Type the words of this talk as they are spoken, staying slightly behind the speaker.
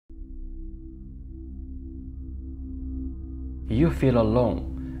You feel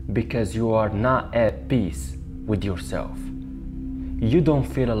alone because you are not at peace with yourself. You don't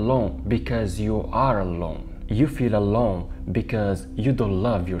feel alone because you are alone. You feel alone because you don't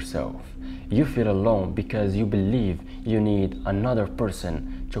love yourself. You feel alone because you believe you need another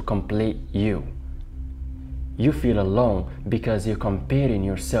person to complete you. You feel alone because you're comparing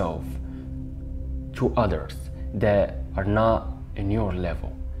yourself to others that are not in your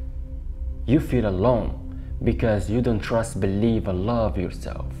level. You feel alone because you don't trust, believe, and love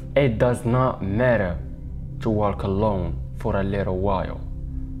yourself. It does not matter to walk alone for a little while.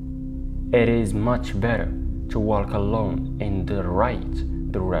 It is much better to walk alone in the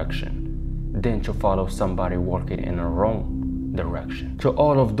right direction than to follow somebody walking in a wrong direction. To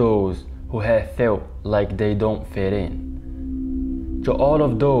all of those who have felt like they don't fit in, to all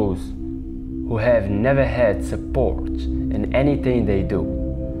of those who have never had support in anything they do,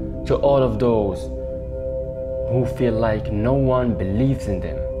 to all of those who feel like no one believes in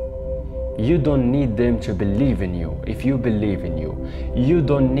them, you don't need them to believe in you if you believe in you. You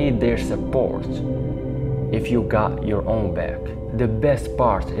don't need their support if you got your own back. The best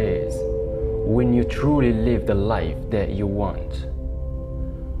part is when you truly live the life that you want.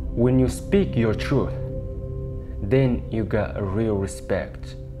 When you speak your truth, then you got a real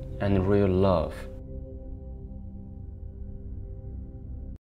respect and real love